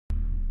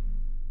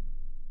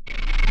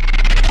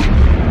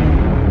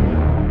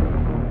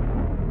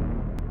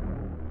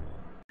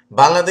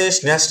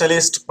Bangladesh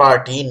Nationalist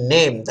Party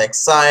named the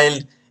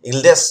exiled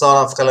eldest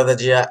son of Khaleda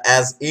Zia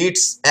as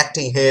its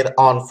acting head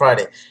on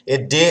Friday, a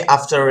day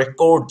after a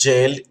court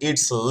jailed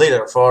its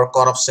leader for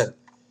corruption.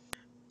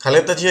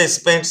 Khaleda Zia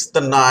spent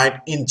the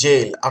night in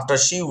jail after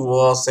she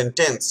was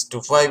sentenced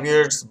to 5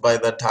 years by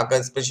the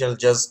Dhaka Special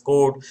Judge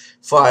Court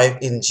 5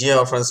 in Zia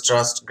Orphans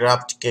Trust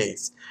graft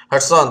case. Her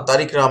son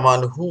Tareq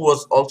Rahman, who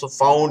was also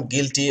found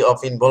guilty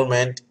of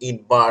involvement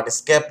in but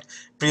escaped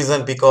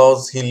prison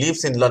because he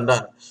lives in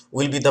London,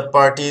 will be the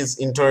party's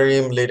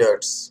interim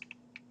leaders.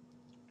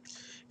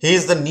 He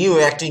is the new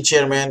acting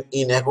chairman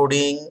in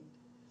according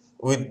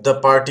with the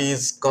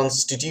party's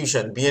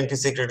constitution, BNP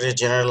Secretary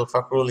General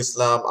Fakhrul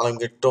Islam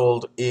Alamgir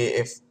told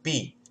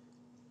AFP.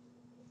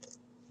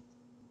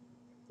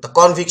 The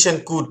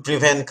conviction could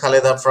prevent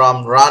Khaleda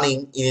from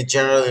running in a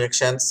general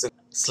election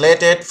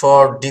slated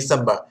for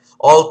December,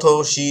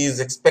 although she is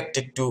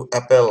expected to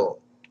appeal.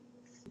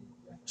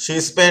 She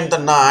spent the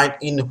night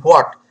in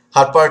what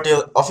her party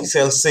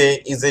officials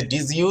say is a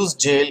disused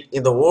jail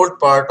in the old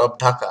part of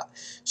Dhaka.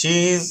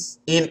 She is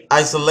in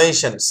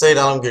isolation, said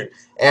Alamgir,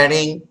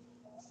 adding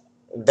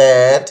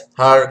that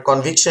her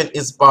conviction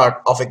is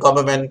part of a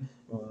government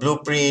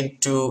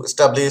blueprint to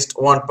establish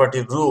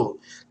one-party rule.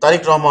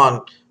 Tareq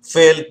Rahman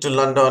fled to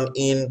London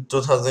in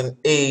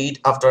 2008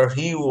 after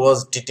he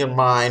was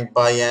detained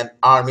by an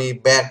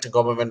army-backed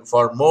government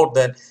for more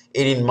than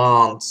 18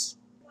 months.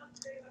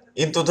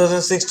 In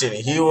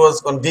 2016, he was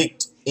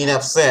convicted in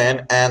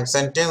absentia and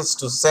sentenced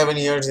to 7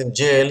 years in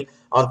jail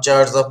on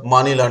charges of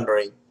money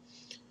laundering.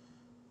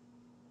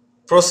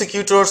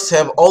 Prosecutors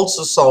have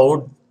also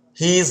sought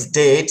his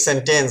death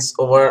sentence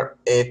over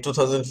a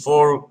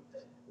 2004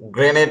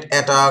 grenade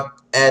attack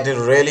at a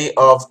rally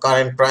of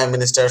current Prime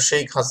Minister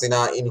Sheikh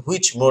Hasina, in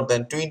which more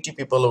than 20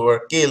 people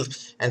were killed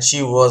and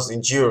she was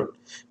injured.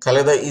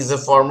 Khaleda is a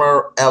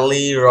former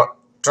ally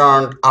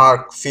turned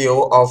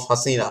arch-foe of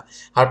Hasina.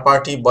 Her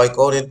party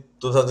boycotted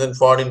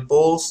 2014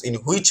 polls in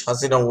which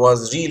Hasina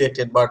was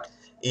re-elected but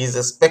is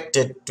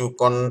expected to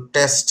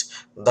contest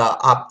the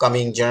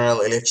upcoming general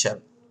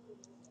election.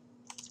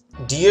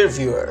 Dear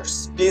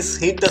viewers, please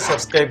hit the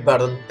subscribe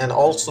button and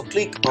also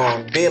click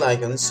on bell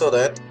icon so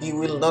that you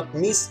will not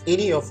miss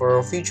any of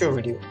our future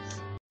videos.